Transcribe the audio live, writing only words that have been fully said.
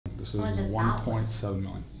This is 1.7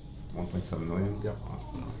 million. 1.7 million? Yep.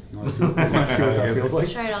 Let's see what that feels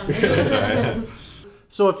like. Try it on.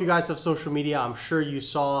 So if you guys have social media, I'm sure you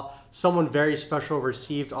saw someone very special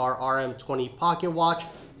received our RM20 pocket watch.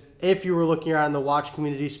 If you were looking around the watch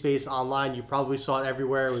community space online, you probably saw it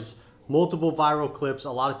everywhere. It was multiple viral clips.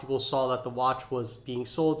 A lot of people saw that the watch was being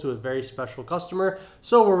sold to a very special customer.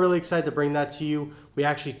 So we're really excited to bring that to you. We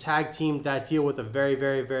actually tag teamed that deal with a very,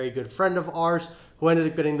 very, very good friend of ours who ended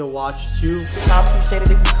up getting the watch to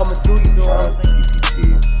TimePieceTrading. Coming through, you know what I'm saying?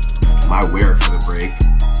 TPT. My wear for the break.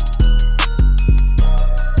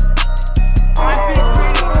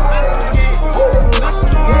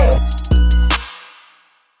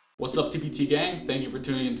 What's up, TPT gang? Thank you for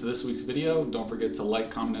tuning into this week's video. Don't forget to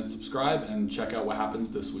like, comment, and subscribe, and check out what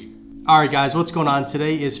happens this week. All right, guys, what's going on?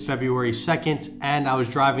 Today is February 2nd, and I was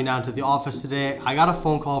driving down to the office today. I got a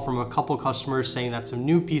phone call from a couple customers saying that some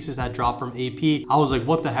new pieces had dropped from AP. I was like,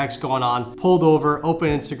 what the heck's going on? Pulled over,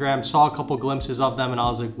 opened Instagram, saw a couple glimpses of them, and I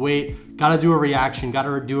was like, wait, gotta do a reaction,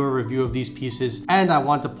 gotta do a review of these pieces. And I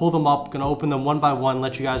want to pull them up, gonna open them one by one,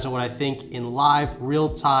 let you guys know what I think in live,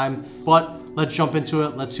 real time. But let's jump into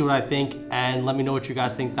it. Let's see what I think, and let me know what you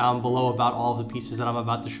guys think down below about all of the pieces that I'm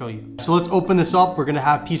about to show you. So let's open this up. We're gonna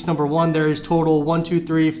have piece number one. There is total 1, 2,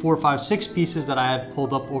 3, 4, 5, 6 pieces that I have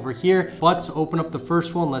pulled up over here. But to open up the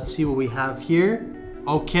first one, let's see what we have here.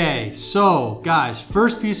 Okay, so guys,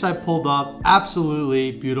 first piece I pulled up,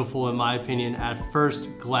 absolutely beautiful in my opinion at first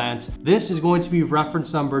glance. This is going to be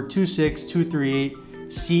reference number 26238.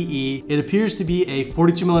 CE. It appears to be a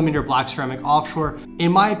 42mm black ceramic offshore.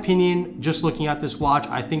 In my opinion, just looking at this watch,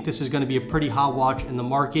 I think this is going to be a pretty hot watch in the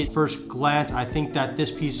market. First glance, I think that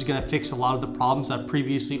this piece is going to fix a lot of the problems that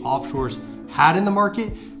previously offshores had in the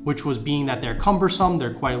market, which was being that they're cumbersome,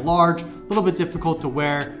 they're quite large, a little bit difficult to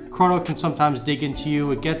wear. Chrono can sometimes dig into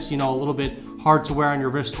you. It gets, you know, a little bit hard to wear on your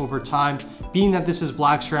wrist over time. Being that this is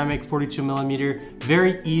black ceramic, 42mm,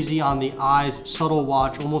 very easy on the eyes, subtle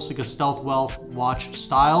watch, almost like a stealth watch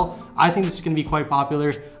style. I think this is gonna be quite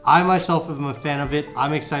popular. I myself am a fan of it.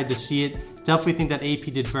 I'm excited to see it. Definitely think that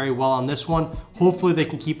AP did very well on this one. Hopefully they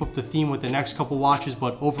can keep up the theme with the next couple watches,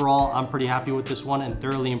 but overall, I'm pretty happy with this one and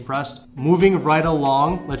thoroughly impressed. Moving right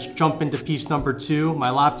along, let's jump into piece number 2. My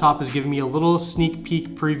laptop is giving me a little sneak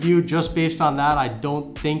peek preview. Just based on that, I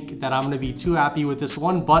don't think that I'm gonna be too happy with this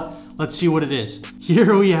one, but let's see what it is.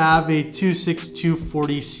 Here we have a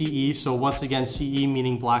 26240 CE. So once again, CE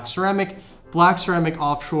meaning black ceramic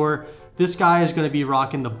offshore. This guy is gonna be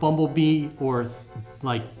rocking the bumblebee or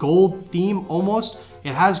like gold theme almost.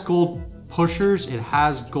 It has gold pushers, it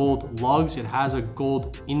has gold lugs, it has a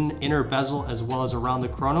gold inner bezel as well as around the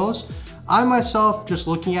chronos. I myself, just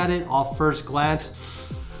looking at it off first glance,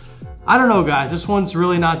 I don't know guys, this one's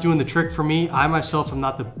really not doing the trick for me. I myself am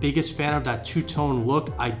not the biggest fan of that two-tone look.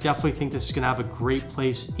 I definitely think this is gonna have a great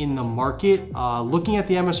place in the market. Looking at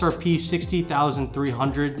the MSRP,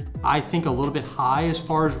 60,300, I think a little bit high as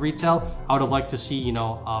far as retail. I would have liked to see, you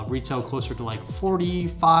know, retail closer to like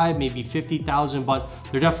 45, maybe 50,000, but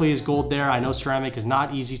there definitely is gold there. I know ceramic is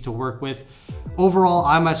not easy to work with. Overall,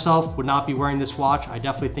 I myself would not be wearing this watch. I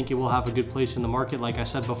definitely think it will have a good place in the market, like I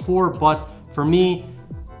said before, but for me,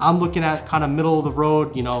 I'm looking at kind of middle of the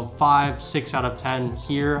road, you know, 5, 6 out of 10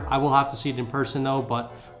 here. I will have to see it in person though,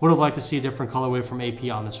 but would have liked to see a different colorway from AP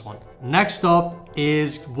on this one. Next up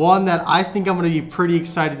is one that I think I'm gonna be pretty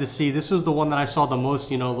excited to see. This was the one that I saw the most,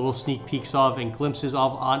 you know, little sneak peeks of and glimpses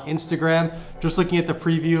of on Instagram. Just looking at the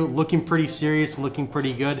preview, looking pretty serious and looking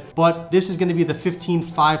pretty good. But this is gonna be the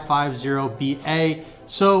 15550BA.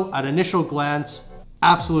 So at initial glance,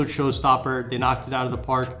 absolute showstopper. They knocked it out of the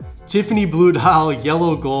park. Tiffany blue dial,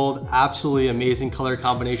 yellow gold, absolutely amazing color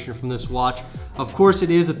combination from this watch. Of course, it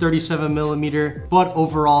is a 37mm, but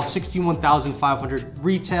overall 61,500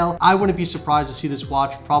 retail. I wouldn't be surprised to see this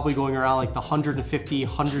watch probably going around like the $150,000,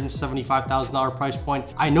 $175,000 price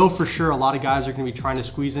point. I know for sure a lot of guys are gonna be trying to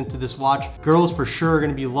squeeze into this watch. Girls for sure are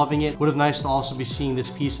gonna be loving it. Would have nice to also be seeing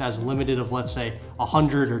this piece as limited of, let's say,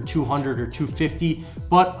 100 or 200 or 250,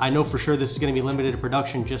 but I know for sure this is gonna be limited to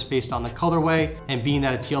production just based on the colorway and being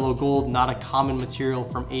that it's yellow gold, not a common material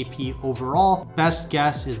from AP overall. Best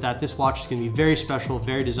guess is that this watch is gonna be very special,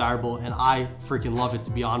 very desirable, and I freaking love it,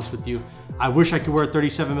 to be honest with you. I wish I could wear a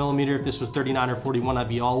 37mm. If this was 39 or 41, I'd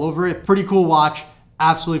be all over it. Pretty cool watch,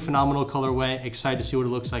 absolutely phenomenal colorway. Excited to see what it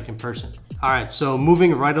looks like in person. All right, so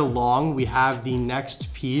moving right along, we have the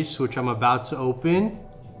next piece, which I'm about to open.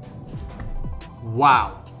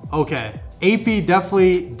 Wow, okay. AP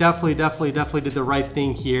definitely did the right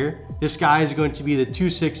thing here. This guy is going to be the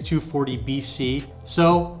 26240BC.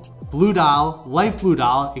 So blue dial, light blue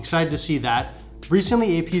dial, excited to see that.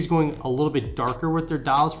 Recently, AP is going a little bit darker with their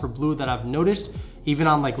dials for blue that I've noticed. Even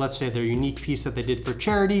on, like, let's say their unique piece that they did for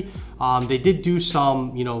charity, they did do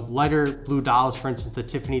some, you know, lighter blue dials, for instance, the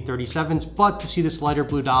Tiffany 37s, but to see this lighter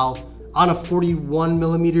blue dial on a 41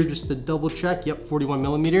 millimeter, just to double check, yep, 41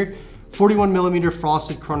 millimeter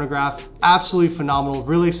frosted chronograph, absolutely phenomenal,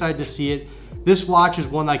 really excited to see it. This watch is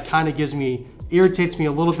one that kind of irritates me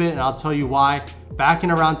a little bit, and I'll tell you why. Back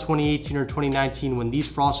in around 2018 or 2019, when these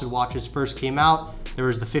frosted watches first came out, there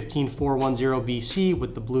was the 15410 BC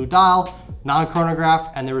with the blue dial,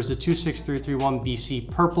 non-chronograph, and there was the 26331 BC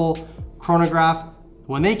purple chronograph.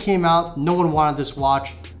 When they came out, no one wanted this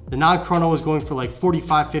watch. The non-chrono was going for like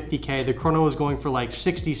 45, 50K. The chrono was going for like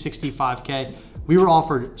 60, 65K. We were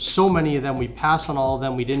offered so many of them. We passed on all of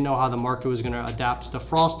them. We didn't know how the market was gonna adapt to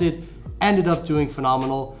frosted. Ended up doing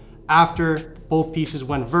phenomenal. After both pieces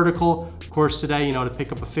went vertical, of course today, you know, to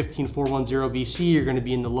pick up a 15410 BC, you're gonna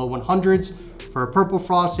be in the low 100s. For a purple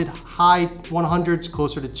frosted, high 100s,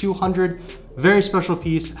 closer to 200. Very special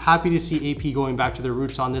piece. Happy to see AP going back to their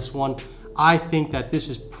roots on this one. I think that this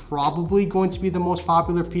is probably going to be the most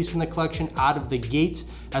popular piece in the collection out of the gate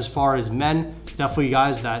as far as men. Definitely,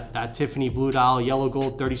 guys, that Tiffany blue dial, yellow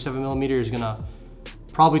gold 37 millimeter is gonna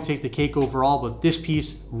probably take the cake overall, but this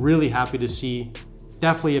piece, really happy to see.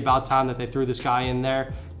 Definitely about time that they threw this guy in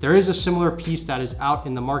there. There is a similar piece that is out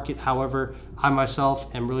in the market. However, I myself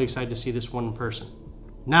am really excited to see this one in person.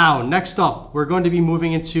 Now, next up, we're going to be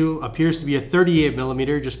moving into, appears to be a 38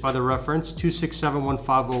 millimeter, just by the reference,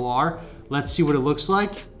 267150R. Let's see what it looks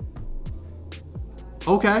like.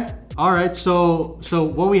 Okay, all right, so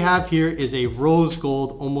what we have here is a rose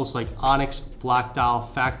gold, almost like onyx black dial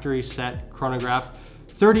factory set chronograph,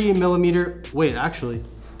 38 millimeter, wait, actually,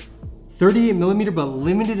 38 millimeter, but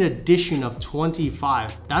limited edition of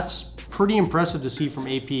 25. That's pretty impressive to see from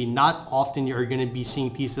AP. Not often you're gonna be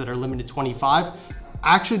seeing pieces that are limited 25.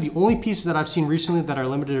 Actually, the only pieces that I've seen recently that are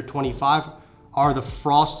limited to 25 are the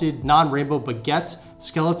frosted non-rainbow baguette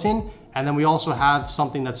skeleton. And then we also have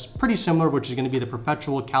something that's pretty similar, which is gonna be the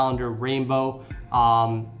perpetual calendar rainbow,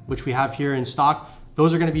 which we have here in stock.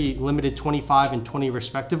 Those are gonna be limited 25 and 20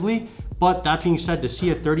 respectively. But that being said, to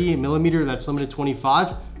see a 38 millimeter that's limited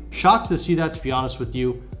 25, shocked to see that, to be honest with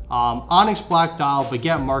you. Onyx black dial,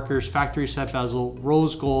 baguette markers, factory set bezel,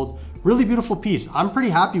 rose gold, really beautiful piece. I'm pretty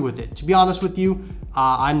happy with it. To be honest with you,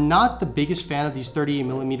 I'm not the biggest fan of these 38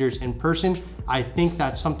 millimeters in person. I think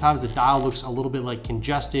that sometimes the dial looks a little bit like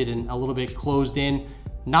congested and a little bit closed in.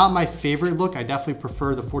 Not my favorite look. I definitely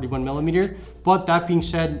prefer the 41 millimeter. But that being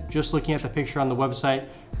said, just looking at the picture on the website,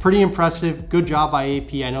 pretty impressive. Good job by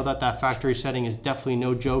AP. I know that that factory setting is definitely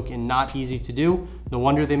no joke and not easy to do. No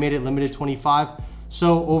wonder they made it limited 25.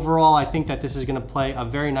 So overall, I think that this is gonna play a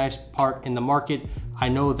very nice part in the market. I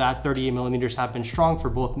know that 38 millimeters have been strong for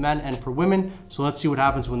both men and for women. So let's see what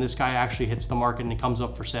happens when this guy actually hits the market and it comes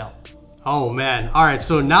up for sale. Oh man, all right,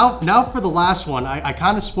 so now for the last one. I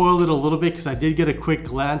kind of spoiled it a little bit because I did get a quick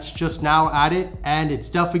glance just now at it, and it's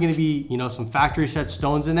definitely gonna be, you know, some factory set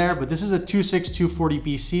stones in there, but this is a 26240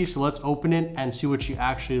 BC, so let's open it and see what she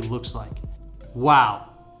actually looks like. Wow.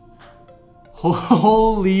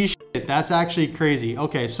 Holy shit, that's actually crazy.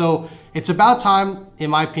 Okay, so it's about time,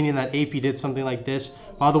 in my opinion, that AP did something like this.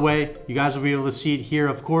 By the way, you guys will be able to see it here,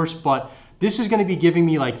 of course, but this is gonna be giving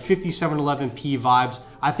me like 5711P vibes.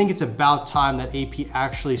 I think it's about time that AP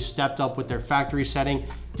actually stepped up with their factory setting,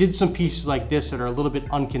 did some pieces like this that are a little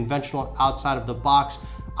bit unconventional outside of the box.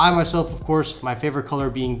 I myself, of course, my favorite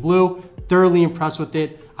color being blue, thoroughly impressed with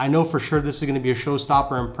it. I know for sure this is gonna be a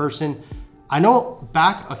showstopper in person. I know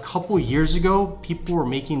back a couple years ago, people were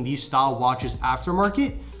making these style watches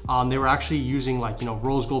aftermarket. They were actually using, like, you know,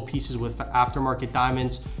 rose gold pieces with aftermarket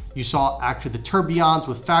diamonds. You saw actually the tourbillons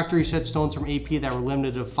with factory set stones from AP that were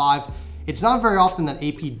limited to 5. It's not very often that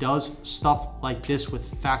AP does stuff like this with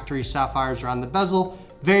factory sapphires around the bezel.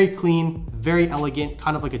 Very clean, very elegant,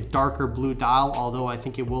 kind of like a darker blue dial, although I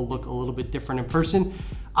think it will look a little bit different in person.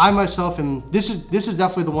 I myself am, this is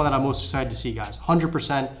definitely the one that I'm most excited to see, guys,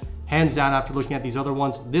 100%. Hands down, after looking at these other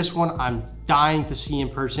ones, this one I'm dying to see in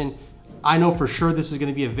person. I know for sure this is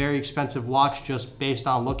gonna be a very expensive watch just based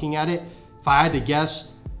on looking at it. If I had to guess,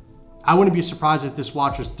 I wouldn't be surprised if this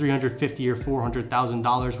watch was $350,000 or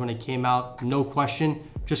 $400,000 when it came out, no question.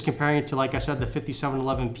 Just comparing it to, like I said, the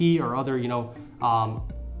 5711P or other, you know,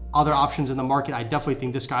 other options in the market, I definitely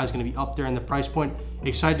think this guy is gonna be up there in the price point.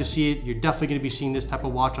 Excited to see it. You're definitely gonna be seeing this type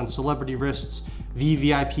of watch on celebrity wrists,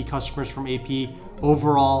 VVIP customers from AP.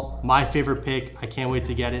 Overall, my favorite pick. I can't wait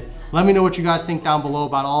to get it. Let me know what you guys think down below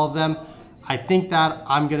about all of them. I think that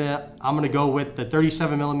I'm gonna go with the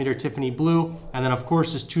 37mm Tiffany blue, and then of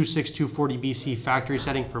course this 26240 BC factory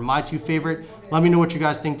setting for my two favorite. Let me know what you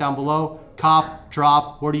guys think down below. Cop,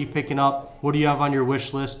 drop, what are you picking up? What do you have on your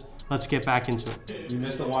wish list? Let's get back into it. You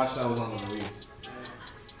missed the watch that was on the release.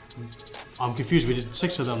 I'm confused, we did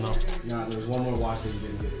 6 of them though. No, there's one more watch that you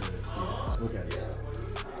didn't get to see. Look at it.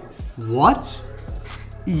 What?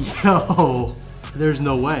 Yo, there's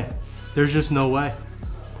no way. There's just no way.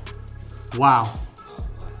 Wow.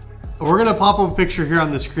 We're gonna pop up a picture here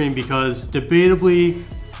on the screen because debatably,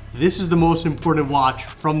 this is the most important watch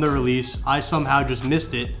from the release. I somehow just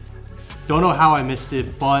missed it. Don't know how I missed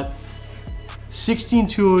it, but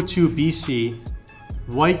 16202 BC,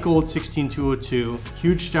 white gold 16202,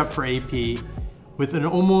 huge step for AP, with an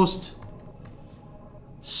almost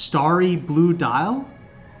starry blue dial.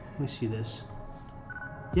 Let me see this.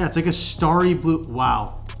 Yeah, it's like a starry blue.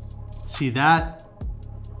 Wow. See that?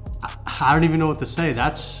 I don't even know what to say.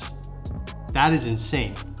 That is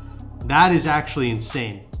insane. That is actually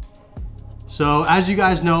insane. So as you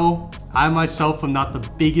guys know, I myself am not the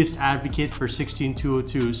biggest advocate for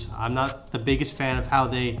 16202s. I'm not the biggest fan of how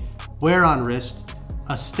they wear on wrist.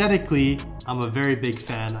 Aesthetically, I'm a very big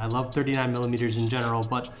fan. I love 39mm in general,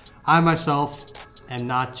 but I myself am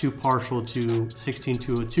not too partial to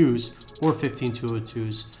 16202s or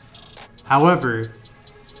 15202s. However,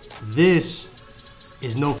 this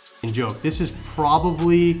is no joke. This is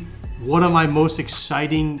probably one of my most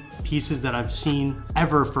exciting pieces that I've seen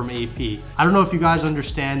ever from AP. I don't know if you guys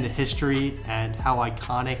understand the history and how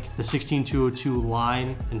iconic the 16202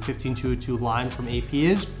 line and 15202 line from AP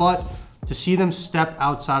is, but to see them step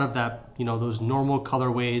outside of that, you know, those normal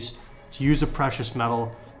colorways, to use a precious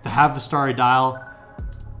metal, to have the starry dial,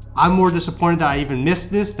 I'm more disappointed that I even missed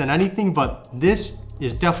this than anything, but this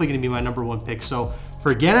is definitely gonna be my #1 pick. So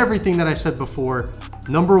forget everything that I said before.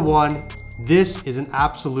 #1, this is an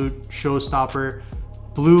absolute showstopper.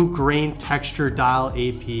 Blue grain texture dial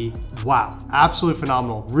AP. Wow, absolutely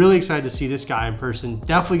phenomenal. Really excited to see this guy in person.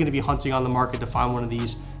 Definitely gonna be hunting on the market to find one of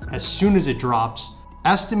these as soon as it drops.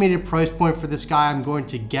 Estimated price point for this guy, I'm going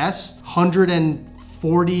to guess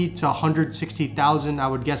 140 to 160,000, I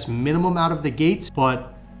would guess minimum out of the gates,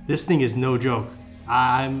 but this thing is no joke.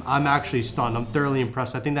 I'm actually stunned. I'm thoroughly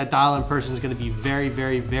impressed. I think that dial in person is gonna be very,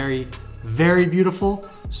 very, very, very beautiful.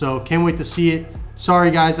 So can't wait to see it. Sorry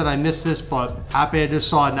guys that I missed this, but happy I just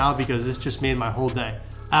saw it now because this just made my whole day.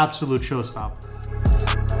 Absolute showstopper.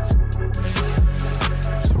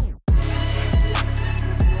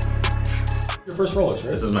 Your first Rolex, right?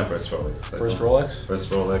 This is my first Rolex. First Rolex? First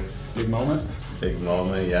Rolex. Big moment? Big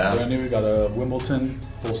moment, yeah. Brand new, we got a Wimbledon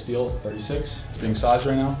full steel 36. Being sized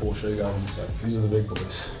right now, but we'll show you guys in a second. These are the big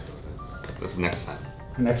boys. This is next time.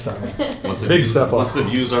 Next time. Once Big step up. Once the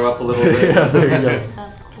views are up a little bit. Yeah, there you go.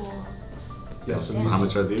 That's cool. Yeah, so How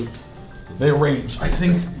much are these? They range. I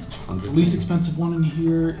think the least expensive one in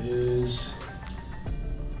here is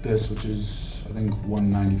this, which is I think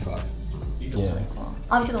 $195. Yeah. Cool.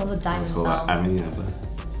 Obviously the ones with diamonds Cool. though. I mean, yeah,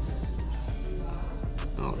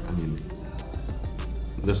 but I mean,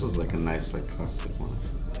 this is like a nice like classic one,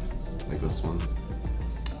 like this one.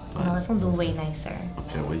 But, No, this one's way nicer.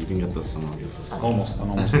 okay, well you can get this one. I'll get this one. Almost. I'm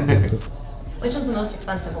almost done. Which one's the most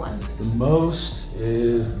expensive one? The most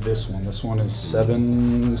is this one. This one is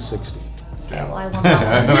 $760. Okay, well I want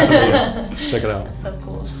that one. Check it out. That's so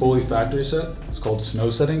cool. It's fully factory set. It's called snow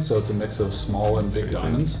setting, so it's a mix of small and big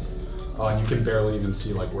diamonds. And you can barely even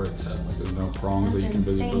see like where it's set. Like there's no prongs that you can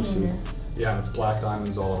visibly see. insane. Yeah, and it's black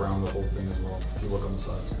diamonds all around the whole thing as well. If you look on the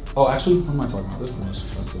sides. Oh, actually, what am I talking about? This is the most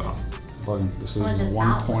expensive. This is How much is that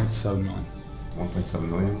one? 1.7 million. 1.7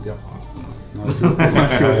 million. Yep. Oh, You wanna see what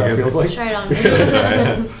that feels like? Try it on me.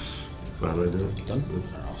 So how do I do it? Done? This.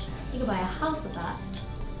 Awesome. You could buy a house with that.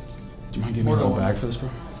 Do you mind giving me a little bag for this, bro?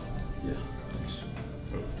 Yeah. Thanks.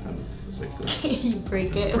 It's like this. You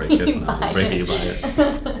break it. Break when it. you buy Break it. You buy it.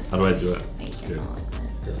 How do I do it? Make sure Here. it's all like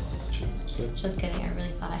this. Just kidding, I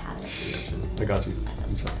really thought I had it. I got you.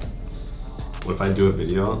 What if I do a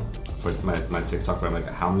video for my TikTok where I'm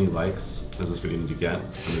like, how many likes does this video need to get?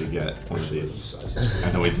 I'm gonna get one of these.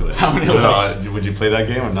 And then we do it. How many likes? Would you play that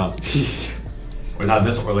game or not? Or not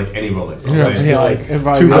this, or like any Rolex? You're gonna pay like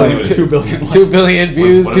 2 billion. 2 billion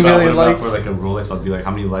views, What 2 about- million what likes. about for like a Rolex, I'll be like,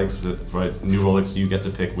 how many likes for a new Rolex do you get to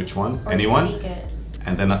pick which one? Or Anyone? sneak it.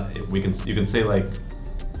 And then you can say like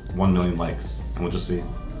 1 million likes, and we'll just see.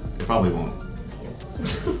 It probably won't.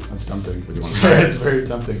 That's tempting. What do you want to try? It's very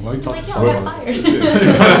tempting. Let me It's talk like, yeah, I'll get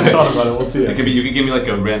fired. talk about it. We'll see It it. could be. You can give me like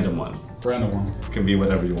a random one. Random one. It can be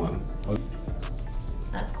whatever you want.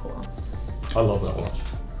 That's cool. I love that watch.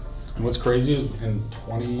 And what's crazy is in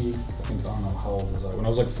 20, I think, I don't know how old was I? When I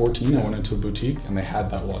was like 14, I went into a boutique and they had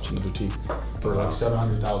that watch in the boutique for like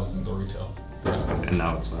 700,000 in the retail. Yeah. And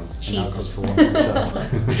now it's one. And now it goes for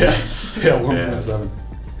 1.7. yeah,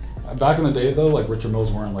 1.7. Back in the day though, like Richard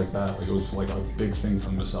Milles weren't like that. Like it was like a big thing for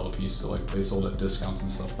them to sell a piece. So like they sold at discounts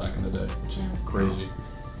and stuff back in the day, which is crazy.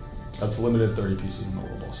 That's limited 30 pieces in the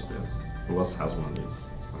world also. Who else has one of these?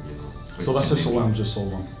 Sylvester Stallone just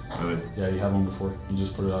sold one. Really? Yeah, he had one before. He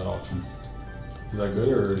just put it at auction. Is that good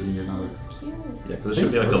or do you get another? Yeah, because it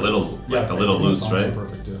should be like a little, loose, right?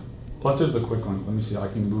 Perfect, yeah. Plus there's the quick link. Let me see, I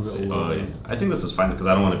can move it a little bit. Yeah. I think this is fine because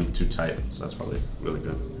I don't want to be too tight, so that's probably really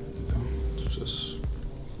good. It's just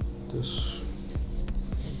this.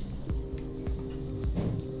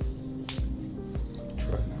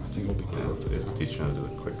 Try it now. I think it'll be perfect. It's teaching how to do a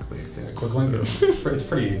quick link thing. Yeah, quick link is it's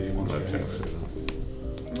pretty easy once you get it.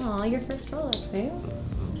 Aw, your first Rolex, eh?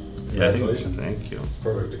 Yeah, I think. Thank you.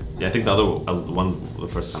 Perfect. Yeah, I think the other one, the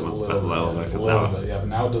first time was better. Yeah, but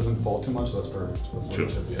now it doesn't fall too much. That's perfect. That's True.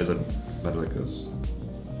 It should be. Is it better like this?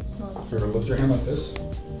 If you were to lift your hand like this.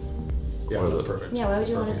 Yeah, that's perfect. Yeah, why would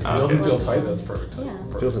you want it If to it doesn't be feel like tight, that? that's perfect. Yeah.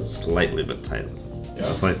 It feels like slightly bit tight. Yeah.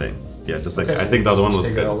 That's my thing. Yeah, just like, Okay, so I think the other one was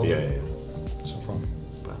take that good. out. Yeah. So from.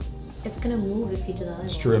 It's gonna move if you do the other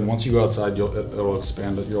It's one. true, and once you go outside, it'll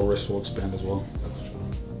expand. Your wrist will expand as well.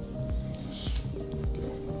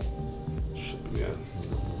 Should be good.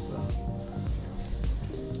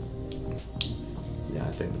 Yeah,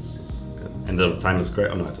 I think this is good. And the time is great.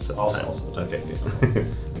 Oh no, I have to set the time. Also. Okay.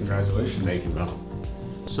 Congratulations. Thank you, bro.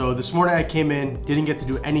 So this morning I came in, didn't get to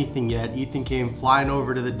do anything yet. Ethan came flying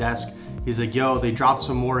over to the desk. He's like, yo, they dropped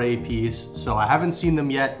some more APs. So I haven't seen them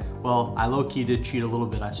yet. Well, I low-key did cheat a little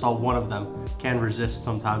bit. I saw one of them. Can't resist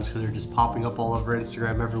sometimes because they're just popping up all over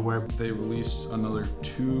Instagram everywhere. They released another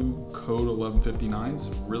 2 Code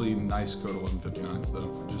 1159s. Really nice Code 1159s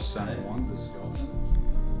though. I just sent one, this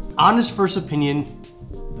skeleton. Honest first opinion,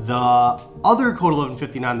 the other Code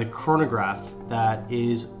 1159, the chronograph that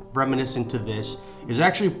is reminiscent to this, is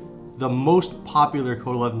actually the most popular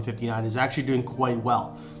Code 1159, is actually doing quite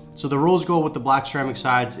well. So the rose gold with the black ceramic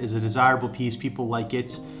sides is a desirable piece. People like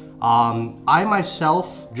it. I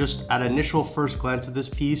myself, just at initial first glance at this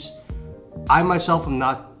piece, I myself am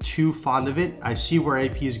not too fond of it. I see where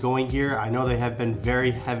AP is going here. I know they have been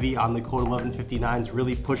very heavy on the Code 1159s,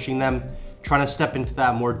 really pushing them, trying to step into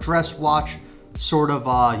that more dress watch sort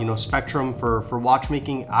of spectrum for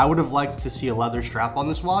watchmaking. I would have liked to see a leather strap on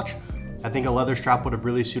this watch. I think a leather strap would have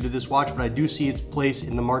really suited this watch, but I do see its place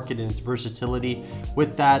in the market and its versatility.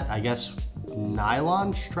 With that, I guess,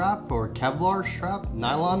 nylon strap or Kevlar strap?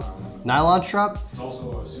 Nylon strap? It's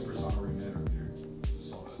also a supersonic remade here. Just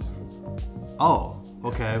saw that too. Oh,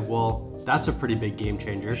 okay, well, that's a pretty big game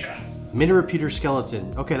changer. Yeah. Minute repeater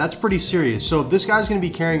skeleton. Okay, that's pretty serious. So this guy's gonna be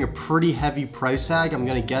carrying a pretty heavy price tag. I'm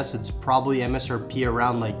gonna guess it's probably MSRP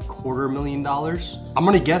around like $250,000. I'm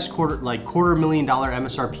gonna guess $250,000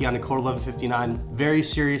 MSRP on a Code 1159. Very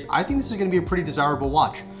serious. I think this is gonna be a pretty desirable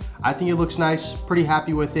watch. I think it looks nice, pretty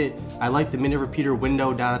happy with it. I like the minute repeater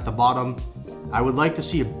window down at the bottom. I would like to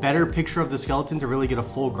see a better picture of the skeleton to really get a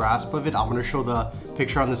full grasp of it. I'm gonna show the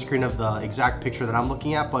picture on the screen of the exact picture that I'm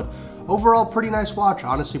looking at, but overall, pretty nice watch.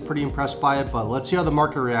 Honestly, pretty impressed by it, but let's see how the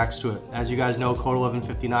market reacts to it. As you guys know, Code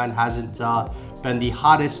 1159 hasn't been the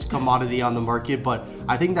hottest commodity on the market, but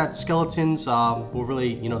I think that skeletons will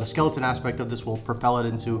really, the skeleton aspect of this will propel it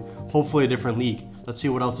into hopefully a different league. Let's see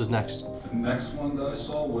what else is next. The next one that I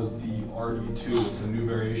saw was the RD2. It's a new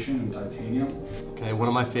variation in titanium. Okay, one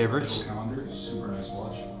of my favorites. Calendar, super nice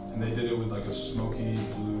watch. And they did it with like a smoky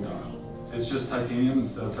blue dial. It's just titanium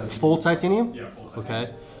instead of titanium. Full titanium? Yeah, full titanium.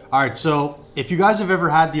 Okay. All right, so if you guys have ever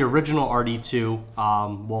had the original RD2,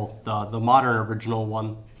 well, the modern original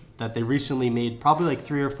one that they recently made, probably like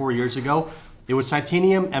 3 or 4 years ago, it was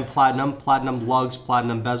titanium and platinum lugs,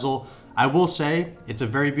 platinum bezel. I will say it's a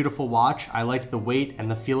very beautiful watch. I like the weight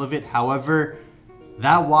and the feel of it. However,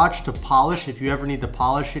 that watch to polish, if you ever need to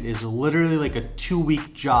polish it, is literally like a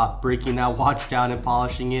 2-week job breaking that watch down and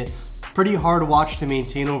polishing it. Pretty hard watch to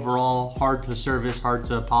maintain overall, hard to service, hard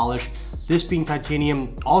to polish. This being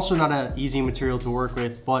titanium, also not an easy material to work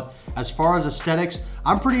with, but as far as aesthetics,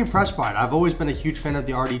 I'm pretty impressed by it. I've always been a huge fan of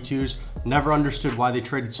the RD2s, never understood why they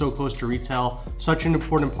traded so close to retail, such an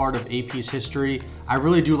important part of AP's history. I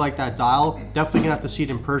really do like that dial. Definitely gonna have to see it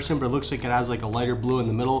in person, but it looks like it has like a lighter blue in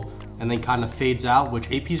the middle and then kind of fades out, which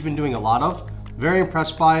AP's been doing a lot of. Very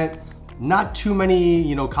impressed by it. Not too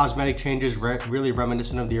many, cosmetic changes, really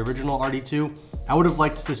reminiscent of the original RD2. I would have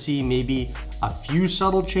liked to see maybe a few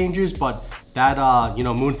subtle changes, but that,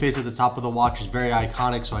 moon phase at the top of the watch is very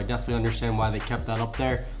iconic, so I definitely understand why they kept that up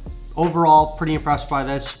there. Overall, pretty impressed by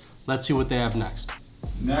this. Let's see what they have next.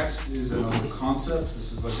 Next is another concept.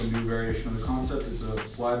 This is like a new variation of the concept. It's a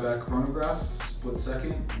flyback chronograph, split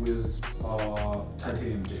second with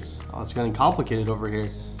titanium case. Oh, it's getting complicated over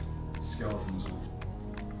here. Skeleton as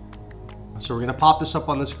well. So we're gonna pop this up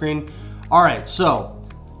on the screen. All right, so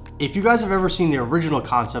if you guys have ever seen the original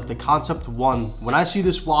concept, the Concept 1, when I see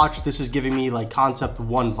this watch, this is giving me like Concept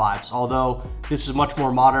 1 vibes. Although this is much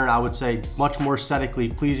more modern, I would say much more aesthetically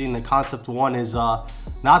pleasing. The Concept 1 is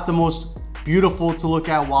not the most beautiful to look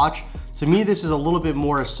at watch. To me, this is a little bit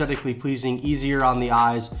more aesthetically pleasing, easier on the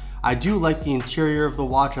eyes. I do like the interior of the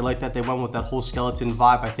watch. I like that they went with that whole skeleton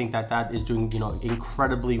vibe. I think that that is doing, you know,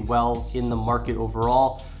 incredibly well in the market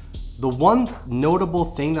overall. The one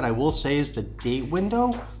notable thing that I will say is the date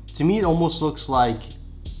window. To me, it almost looks like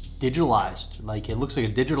digitalized. Like it looks like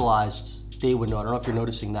a digitalized date window. I don't know if you're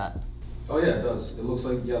noticing that. Oh yeah, it does. It looks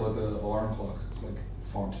like, yeah, like an alarm clock, like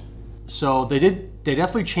font. So they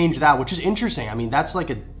definitely changed that, which is interesting. I mean, that's like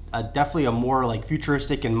definitely a more like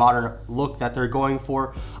futuristic and modern look that they're going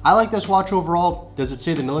for. I like this watch overall. Does it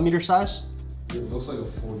say the millimeter size? It looks like a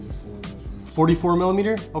 44. 44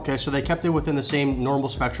 millimeter? Okay, so they kept it within the same normal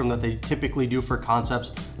spectrum that they typically do for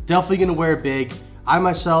concepts. Definitely gonna wear it big. I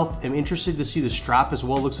myself am interested to see the strap as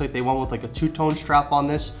well. Looks like they went with like a two-tone strap on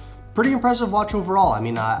this. Pretty impressive watch overall. I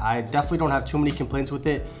mean, I definitely don't have too many complaints with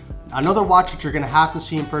it. Another watch that you're gonna have to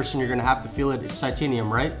see in person, you're gonna have to feel it, it's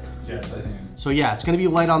titanium, right? Yes, titanium. So yeah, it's gonna be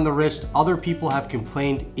light on the wrist. Other people have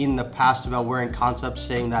complained in the past about wearing concepts,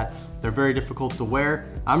 saying that they're very difficult to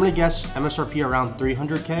wear. I'm gonna guess MSRP around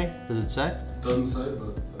 300K, does it say? Doesn't say,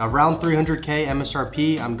 but... Around 300K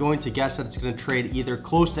MSRP, I'm going to guess that it's gonna trade either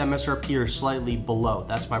close to MSRP or slightly below.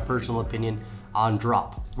 That's my personal opinion on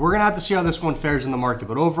drop. We're gonna have to see how this one fares in the market,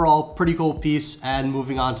 but overall, pretty cool piece, and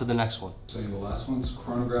moving on to the next one. So the last one's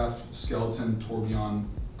chronograph, skeleton, tourbillon,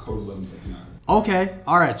 code 1159. Okay,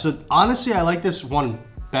 all right, so honestly, I like this one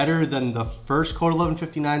better than the first code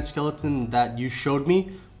 1159 skeleton that you showed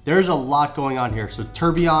me. There's a lot going on here. So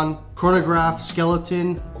tourbillon, chronograph,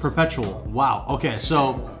 skeleton, perpetual. Wow, okay,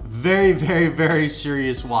 so very, very, very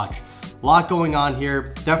serious watch. A lot going on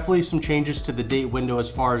here. Definitely some changes to the date window as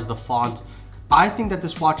far as the font. I think that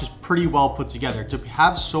this watch is pretty well put together. To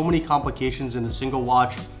have so many complications in a single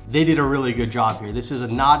watch, they did a really good job here. This is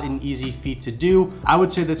not an easy feat to do. I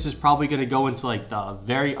would say this is probably gonna go into like the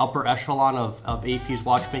very upper echelon of AP's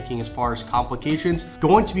watchmaking as far as complications.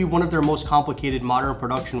 Going to be one of their most complicated modern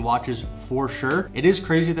production watches for sure. It is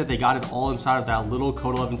crazy that they got it all inside of that little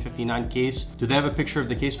code 1159 case. Do they have a picture of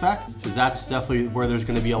the case back? Because that's definitely where there's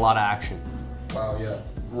gonna be a lot of action. Wow, yeah.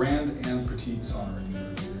 Grand and petites honoring me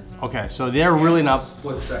over here. Okay, so they're really not...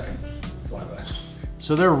 Split second flyback.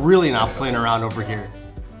 So they're really not playing around over here.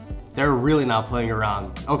 They're really not playing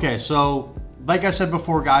around. Okay, so like I said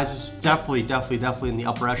before, guys, it's definitely in the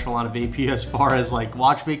upper echelon of AP as far as like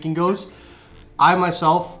watchmaking goes. I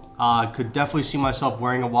myself could definitely see myself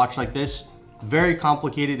wearing a watch like this. Very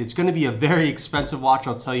complicated. It's gonna be a very expensive watch,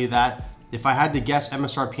 I'll tell you that. If I had to guess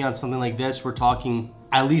MSRP on something like this, we're talking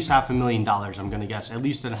at least $500,000, I'm gonna guess. At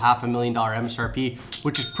least a $500,000 MSRP,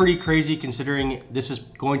 which is pretty crazy considering this is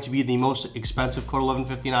going to be the most expensive code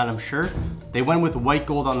 1159, I'm sure. They went with white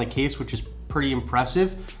gold on the case, which is pretty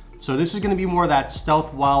impressive. So this is gonna be more that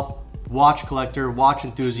stealth wealth, watch collector, watch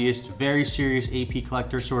enthusiast, very serious AP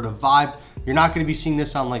collector sort of vibe. You're not gonna be seeing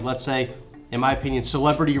this on like, let's say, in my opinion,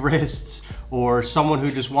 celebrity wrists or someone who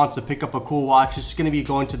just wants to pick up a cool watch. This is gonna be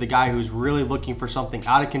going to the guy who's really looking for something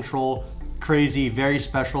out of control, crazy, very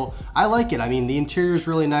special. I like it. I mean, the interior is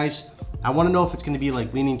really nice. I wanna know if it's gonna be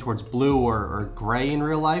like leaning towards blue or gray in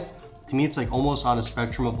real life. To me, it's like almost on a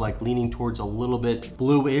spectrum of like leaning towards a little bit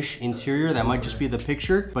bluish interior. That might just be the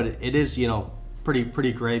picture, but it is, you know,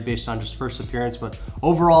 pretty gray based on just first appearance. But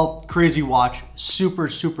overall, crazy watch. Super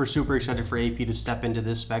excited for AP to step into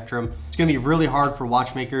this spectrum. It's gonna be really hard for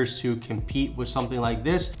watchmakers to compete with something like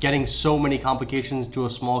this, getting so many complications to a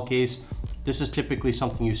small case. This is typically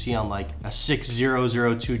something you see on like a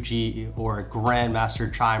 6002G or a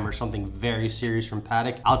Grandmaster Chime or something very serious from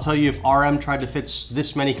Patek. I'll tell you, if RM tried to fit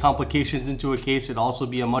this many complications into a case, it'd also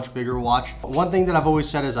be a much bigger watch. One thing that I've always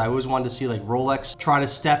said is I always wanted to see like Rolex try to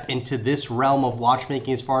step into this realm of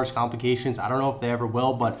watchmaking as far as complications. I don't know if they ever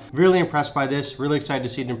will, but really impressed by this. Really excited to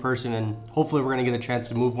see it in person, and hopefully we're gonna get a chance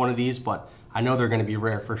to move one of these, but I know they're gonna be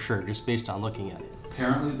rare for sure, just based on looking at it.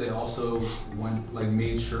 Apparently, they also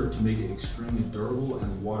made sure to make it extremely durable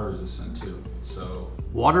and water resistant too. So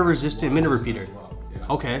water resistant minute repeater. Well, yeah.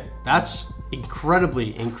 Okay, that's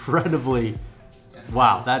incredibly. And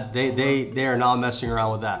Wow, that they are not messing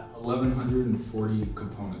around with that. 1,140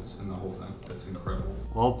 components in the whole thing. That's incredible.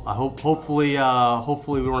 Well, I hopefully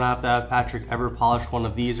we don't have to have Patrick ever polish one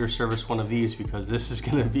of these or service one of these, because this is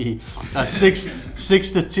gonna be a 6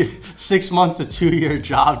 month to 2 year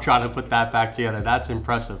job trying to put that back together. That's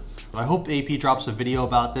impressive. I hope AP drops a video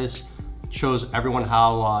about this, shows everyone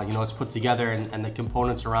how you know, it's put together and the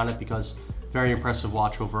components around it, because very impressive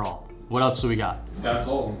watch overall. What else do we got? That's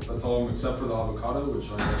all. That's all except for the avocado,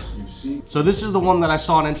 which I guess you've seen. So this is the one that I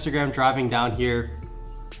saw on Instagram driving down here.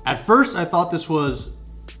 At first, I thought this was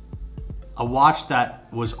a watch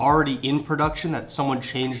that was already in production, that someone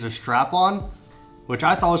changed the strap on, which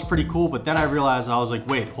I thought was pretty cool. But then I realized, I was like,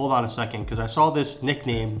 wait, hold on a second, because I saw this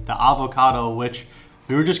nickname, the avocado, which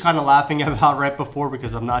we were just kind of laughing about right before,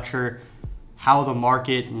 because I'm not sure how the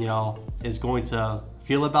market, you know, is going to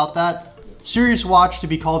feel about that. Serious watch to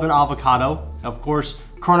be called an avocado. Of course,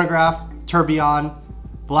 chronograph, tourbillon,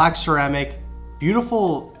 black ceramic,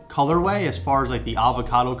 beautiful colorway as far as like the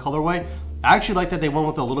avocado colorway. I actually like that they went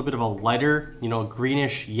with a little bit of a lighter, you know,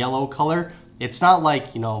 greenish yellow color. It's not like,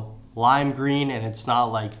 you know, lime green, and it's not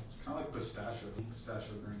like... It's kind of like pistachio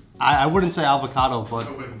green. I wouldn't say avocado, but...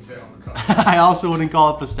 I wouldn't say avocado. I also wouldn't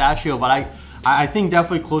call it pistachio, but I think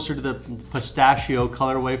definitely closer to the pistachio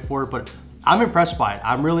colorway for it, but I'm impressed by it.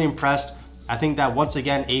 I'm really impressed. I think that once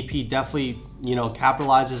again, AP definitely, you know,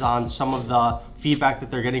 capitalizes on some of the feedback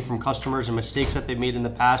that they're getting from customers and mistakes that they've made in the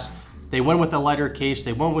past. They went with a lighter case,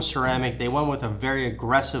 they went with ceramic, they went with a very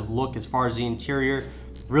aggressive look as far as the interior,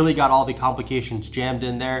 really got all the complications jammed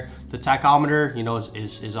in there. The tachometer, you know,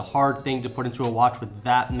 is a hard thing to put into a watch with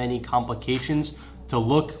that many complications to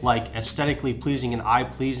look like aesthetically pleasing and eye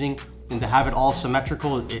pleasing, and to have it all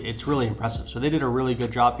symmetrical, it's really impressive. So they did a really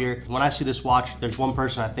good job here. When I see this watch, there's one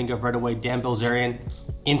person I think of right away, Dan Bilzerian.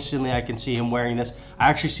 Instantly I can see him wearing this. I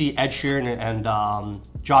actually see Ed Sheeran and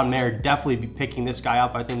John Mayer definitely be picking this guy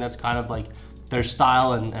up. I think that's kind of like their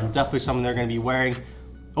style, and definitely something they're gonna be wearing.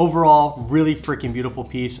 Overall, really freaking beautiful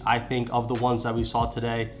piece. I think of the ones that we saw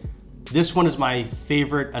today, this one is my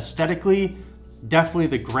favorite aesthetically. Definitely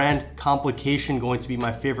the grand complication going to be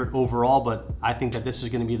my favorite overall, but I think that this is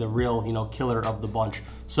going to be the real, you know, killer of the bunch.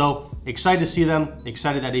 So excited to see them,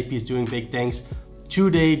 excited that AP is doing big things.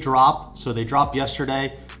 2-day drop, so they dropped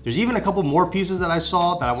yesterday. There's even a couple more pieces that I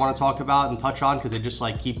saw that I want to talk about and touch on, because they just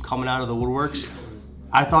like keep coming out of the woodworks.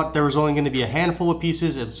 I thought there was only going to be a handful of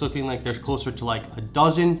pieces. It's looking like there's closer to like a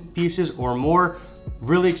dozen pieces or more.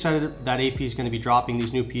 Really excited that AP is going to be dropping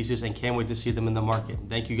these new pieces, and can't wait to see them in the market.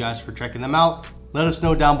 Thank you guys for checking them out. Let us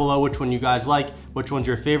know down below which one you guys like, which one's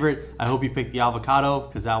your favorite. I hope you picked the avocado,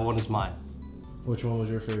 because that one is mine. Which one was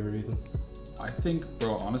your favorite, Ethan? I think,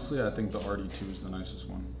 bro, honestly, I think the RD2 is the nicest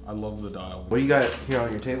one. I love the dial. What do you got here on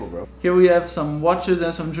your table, bro? Here we have some watches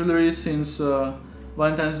and some jewelry, since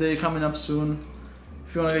Valentine's Day coming up soon.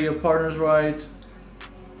 If you want to get your partners right.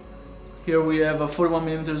 Here we have a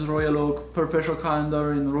 41mm Royal Oak perpetual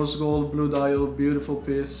calendar in rose gold, blue dial, beautiful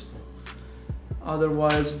piece.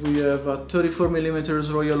 Otherwise, we have a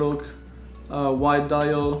 34mm Royal Oak white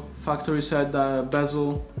dial, factory set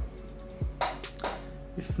bezel.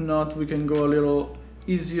 If not, we can go a little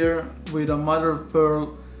easier with a mother of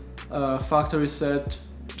pearl factory set,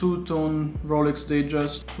 two-tone Rolex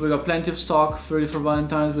Datejust. We got plenty of stock ready for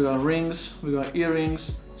Valentine's. We got rings, we got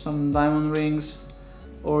earrings, some diamond rings,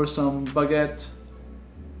 or some baguette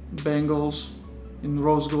bangles in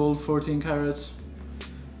rose gold, 14 carats.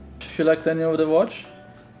 If you liked any of the watch,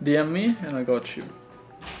 DM me and I got you.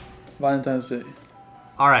 Valentine's Day.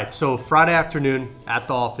 All right, so Friday afternoon at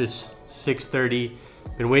the office, 6:30.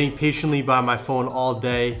 Been waiting patiently by my phone all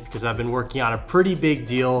day because I've been working on a pretty big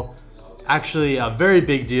deal. Actually, a very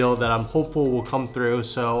big deal that I'm hopeful will come through.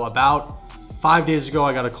 So about 5 days ago,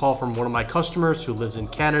 I got a call from one of my customers who lives in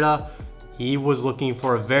Canada. He was looking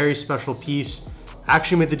for a very special piece.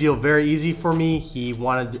 Actually made the deal very easy for me. He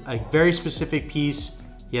wanted a very specific piece.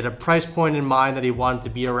 He had a price point in mind that he wanted to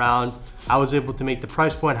be around. I was able to make the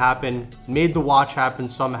price point happen, made the watch happen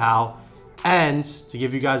somehow. And to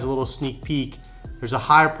give you guys a little sneak peek, there's a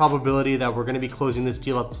higher probability that we're gonna be closing this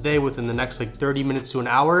deal up today within the next like 30 minutes to an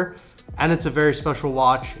hour. And it's a very special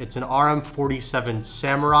watch. It's an RM47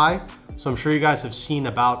 Samurai. So I'm sure you guys have seen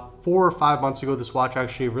about 4 or 5 months ago, this watch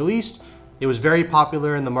actually released. It was very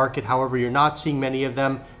popular in the market. However, you're not seeing many of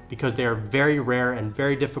them because they are very rare and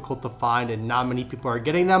very difficult to find, and not many people are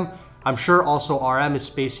getting them. I'm sure also RM is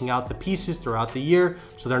spacing out the pieces throughout the year,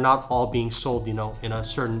 so they're not all being sold, you know, in a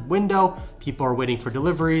certain window. People are waiting for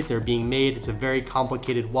delivery, they're being made. It's a very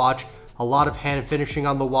complicated watch. a lot of hand finishing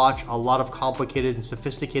on the watch, a lot of complicated and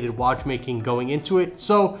sophisticated watchmaking going into it.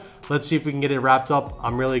 So let's see if we can get it wrapped up.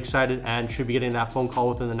 I'm really excited and should be getting that phone call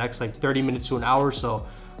within the next like 30 minutes to an hour. So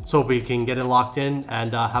let's hope we can get it locked in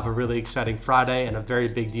and have a really exciting Friday and a very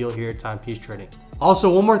big deal here at Timepiece Trading.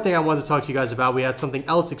 Also, one more thing I wanted to talk to you guys about. We had something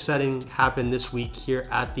else exciting happen this week here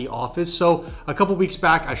at the office. So a couple weeks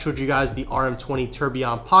back, I showed you guys the RM20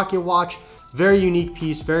 Tourbillon Pocket Watch. Very unique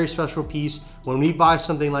piece, very special piece. When we buy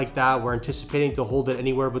something like that, we're anticipating to hold it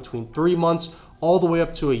anywhere between 3 months all the way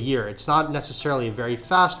up to a year. It's not necessarily a very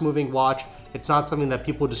fast moving watch. It's not something that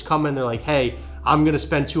people just come in, they're like, hey, I'm gonna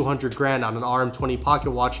spend 200 grand on an RM20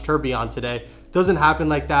 Pocket Watch Tourbillon today. It doesn't happen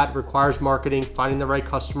like that. It requires marketing, finding the right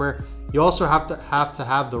customer. You also have to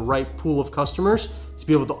have the right pool of customers to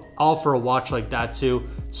be able to offer a watch like that too.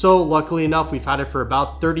 So luckily enough, we've had it for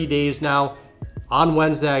about 30 days now. On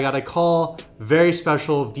Wednesday, I got a call, very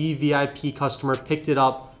special VVIP customer, picked it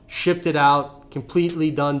up, shipped it out,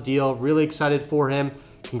 completely done deal. Really excited for him.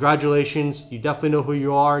 Congratulations, you definitely know who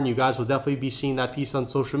you are and you guys will definitely be seeing that piece on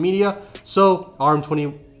social media. So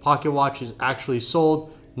RM20 Pocket Watch is actually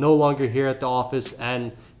sold, no longer here at the office,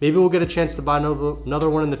 and maybe we'll get a chance to buy another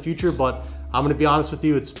one in the future, but I'm gonna be honest with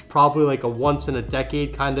you, it's probably like a once in a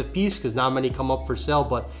decade kind of piece because not many come up for sale,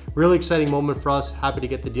 but really exciting moment for us. Happy to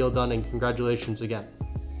get the deal done and congratulations again.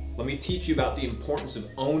 Let me teach you about the importance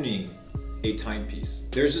of owning a timepiece.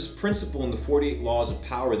 There's this principle in the 48 laws of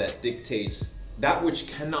power that dictates that which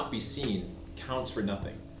cannot be seen counts for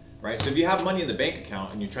nothing, right? So if you have money in the bank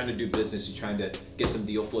account and you're trying to do business, you're trying to get some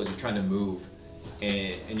deal flows, you're trying to move,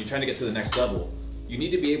 and you're trying to get to the next level, you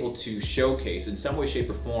need to be able to showcase in some way, shape,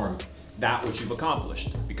 or form that which you've accomplished,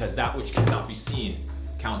 because that which cannot be seen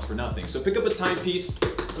counts for nothing. So pick up a timepiece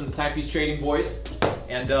from the Timepiece Trading boys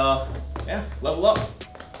and yeah, level up.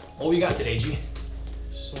 What we got today, G?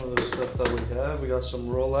 Some of the stuff that we have. We got some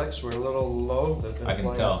Rolex. We're a little low. They've been I can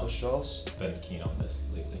flying tell. off the shelves. Been keen on this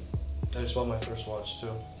lately. I just bought my first watch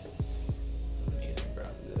too. Amazing, bro.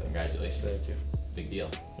 Yeah. Congratulations. Thank you. Big deal.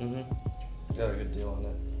 Got a good deal on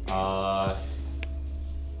that.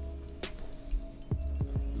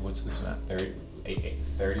 What's this one at?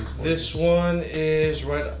 30s? This one is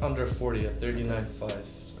right under 40 at 39.5.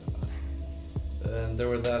 And they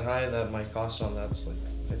were that high that my cost on that's like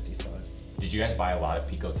 55. Did you guys buy a lot of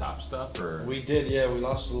Pico Top stuff, or? We did, yeah. We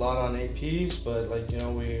lost a lot on APs, but like, you know,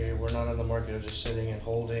 we're not in the market of just sitting and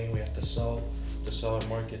holding. We have to sell and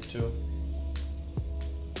market too.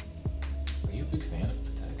 Are you a big fan of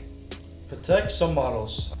Patek? Patek, some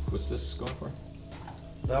models. What's this going for?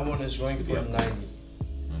 That one is going for 90.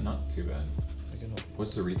 Not too bad.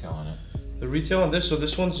 What's the retail on it? The retail on this, so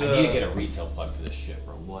this one's. I need to get a retail plug for this shit,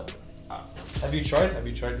 bro. What? Have you tried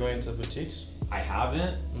going to boutiques? I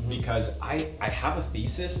haven't, because I have a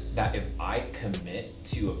thesis that if I commit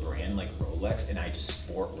to a brand like Rolex and I just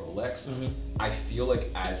sport Rolex, I feel like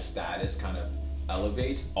as status kind of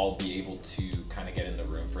elevates, I'll be able to kind of get in the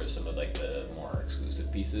room for some of like the more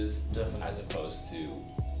exclusive pieces. Definitely. As opposed to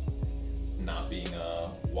not being a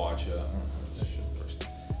watch,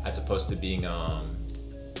 as opposed to being all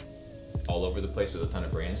over the place with a ton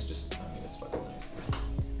of brands. Just, I mean, it's fucking nice.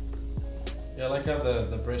 Yeah, I like how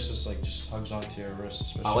the bracelet like just hugs onto your wrist.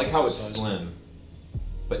 Especially I like how it's size. slim,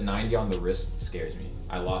 but 90 on the wrist scares me.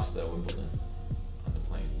 I lost the Wimbledon on the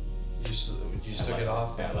plane. You just took it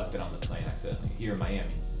off? Yeah, I left it on the plane accidentally. Here in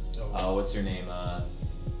Miami. Oh. What's her name?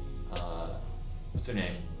 What's her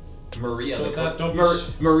name? Maria. So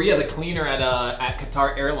Maria, the cleaner at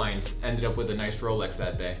Qatar Airlines, ended up with a nice Rolex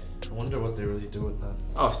that day. I wonder what they really do with that.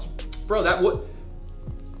 Oh, bro,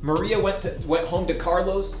 Maria went home to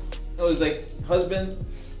Carlos. It was like, husband,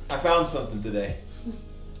 I found something today.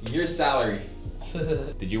 Your salary.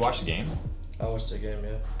 Did you watch the game? I watched the game,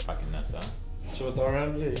 yeah. Fucking nuts, huh? So with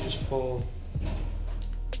RM, yeah, you just pull.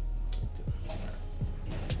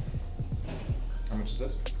 How much is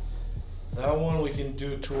this? That one we can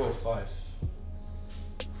do 205.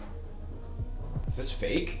 Is this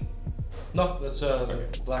fake? No, that's a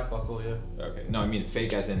Okay. black buckle, yeah. Okay. No, I mean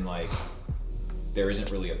fake as in like there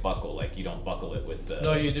isn't really a buckle. Like you don't buckle it with the.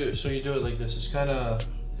 No, you do. So you do it like this. It's kind of.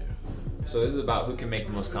 So this is about who can make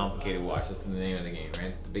the most complicated watch. That's the name of the game,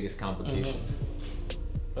 right? The biggest complications.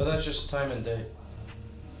 But that's just time and day.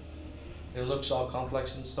 It looks all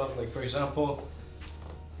complex and stuff. Like for example,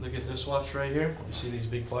 look at this watch right here. You see these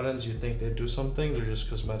big buttons? You think they do something? They're just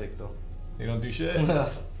cosmetic though. They don't do shit.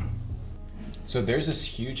 So there's this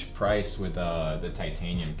huge price with the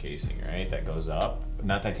titanium casing, right? That goes up.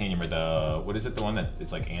 Not titanium, or the, what is it? The one that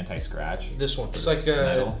is like anti-scratch? This one. It's like a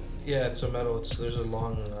metal. Yeah, it's a metal. There's a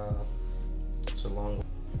long. It's a long.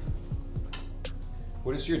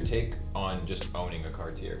 What is your take on just owning a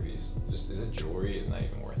Cartier piece? Just, is it jewelry? It's not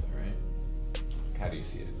even worth it, right? How do you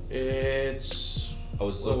see it? It's,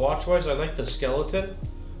 Oh, so watch-wise, I like the skeleton,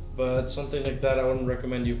 but something like that, I wouldn't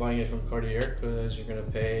recommend you buying it from Cartier because you're gonna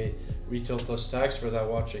pay retail plus tax for that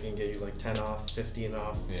watch. It can get you like 10 off, 15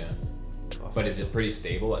 off. Yeah. But is it pretty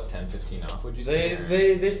stable at 10, 15 off, would you say?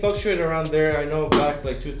 They fluctuate around there. I know back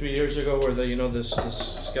like 2-3 years ago where the, you know, this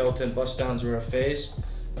skeleton bust downs were a phase,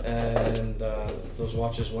 and those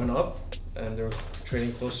watches went up and they're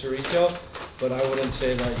trading close to retail. But I wouldn't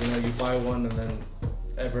say that, you know, you buy one and then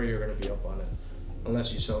ever you're gonna be up on it,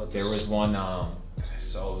 unless you sell it. There was one that I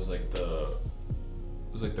saw, it was like the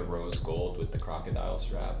rose gold with the crocodile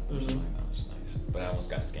strap or something. That was nice, but I almost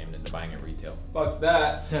got scammed into buying it retail. Fuck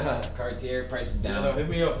that. Cartier, price is down. Yeah, no, hit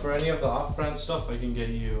me up for any of the off-brand stuff. I can get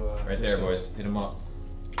you right there, boys. Hit them up.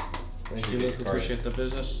 Thank you, Luke. Appreciate the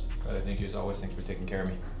business. Thank you as always. Thanks for taking care of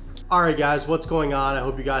me. All right, guys, what's going on? I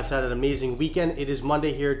hope you guys had an amazing weekend. It is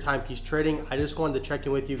Monday here at Timepiece Trading. I just wanted to check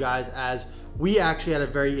in with you guys as we actually had a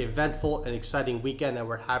very eventful and exciting weekend that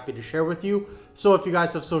we're happy to share with you. So if you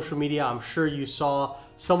guys have social media, I'm sure you saw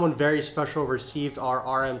someone very special received our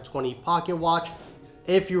RM20 Pocket Watch.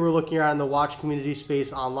 If you were looking around the watch community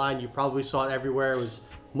space online, you probably saw it everywhere. It was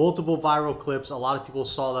multiple viral clips. A lot of people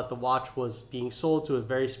saw that the watch was being sold to a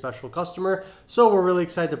very special customer. So we're really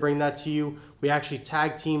excited to bring that to you. We actually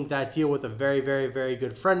tag teamed that deal with a very, very, very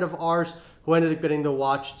good friend of ours who ended up getting the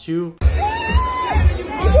watch too.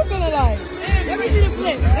 What you feeling like? Let me see the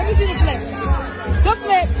flip. Let me see the flip. The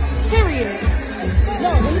flip, period. No,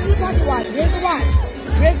 let me see the pocket watch. Here's the watch.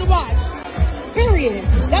 Here's the watch. Period.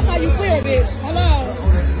 That's how you clear, bitch. Hello.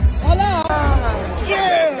 Hello.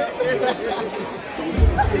 Yeah.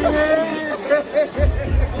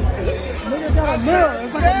 Nigga got a mirror.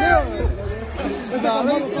 It's like a mirror. It's like a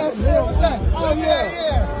mirror. What's that? Oh,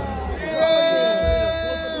 yeah.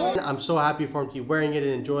 I'm so happy for him to be wearing it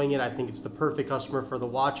and enjoying it. I think it's the perfect customer for the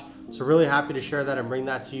watch. So really happy to share that and bring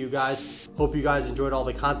that to you guys. Hope you guys enjoyed all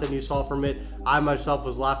the content you saw from it. I myself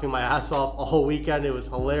was laughing my ass off all weekend. It was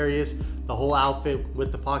hilarious. The whole outfit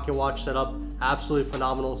with the pocket watch setup, absolutely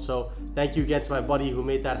phenomenal. So thank you again to my buddy who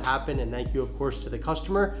made that happen. And thank you, of course, to the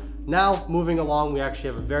customer. Now, moving along, we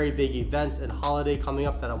actually have a very big event and holiday coming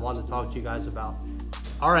up that I wanted to talk to you guys about.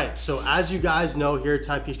 All right, so as you guys know, here at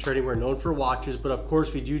Timepiece Trading, we're known for watches, but of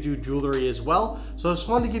course we do jewelry as well. So I just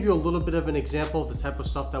wanted to give you a little bit of an example of the type of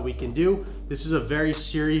stuff that we can do. This is a very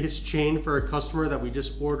serious chain for a customer that we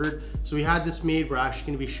just ordered. So we had this made, we're actually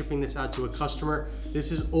gonna be shipping this out to a customer.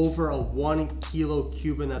 This is over a 1 kilo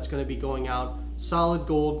Cuban that's gonna be going out. Solid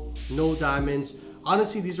gold, no diamonds.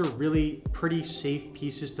 Honestly, these are really pretty safe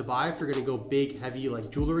pieces to buy if you're gonna go big, heavy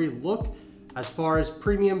like jewelry look. As far as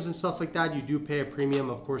premiums and stuff like that, you do pay a premium,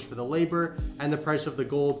 of course, for the labor and the price of the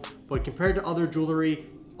gold. But compared to other jewelry,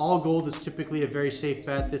 all gold is typically a very safe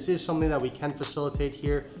bet. This is something that we can facilitate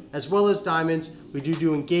here, as well as diamonds. We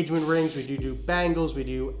do engagement rings, we do bangles, we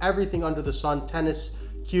do everything under the sun, tennis,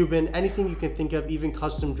 Cuban, anything you can think of, even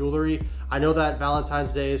custom jewelry. I know that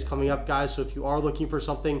Valentine's Day is coming up, guys, so if you are looking for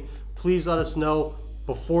something, please let us know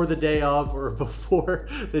before the day of or before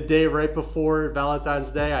the day right before Valentine's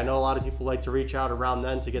Day. I know a lot of people like to reach out around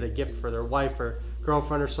then to get a gift for their wife or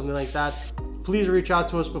girlfriend or something like that. Please reach out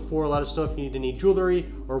to us before. Let us know if you need any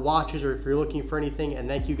jewelry or watches or if you're looking for anything. And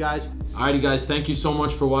thank you, guys. Alrighty, guys, thank you so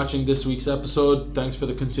much for watching this week's episode. Thanks for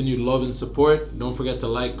the continued love and support. Don't forget to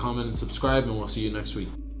like, comment, and subscribe, and we'll see you next week.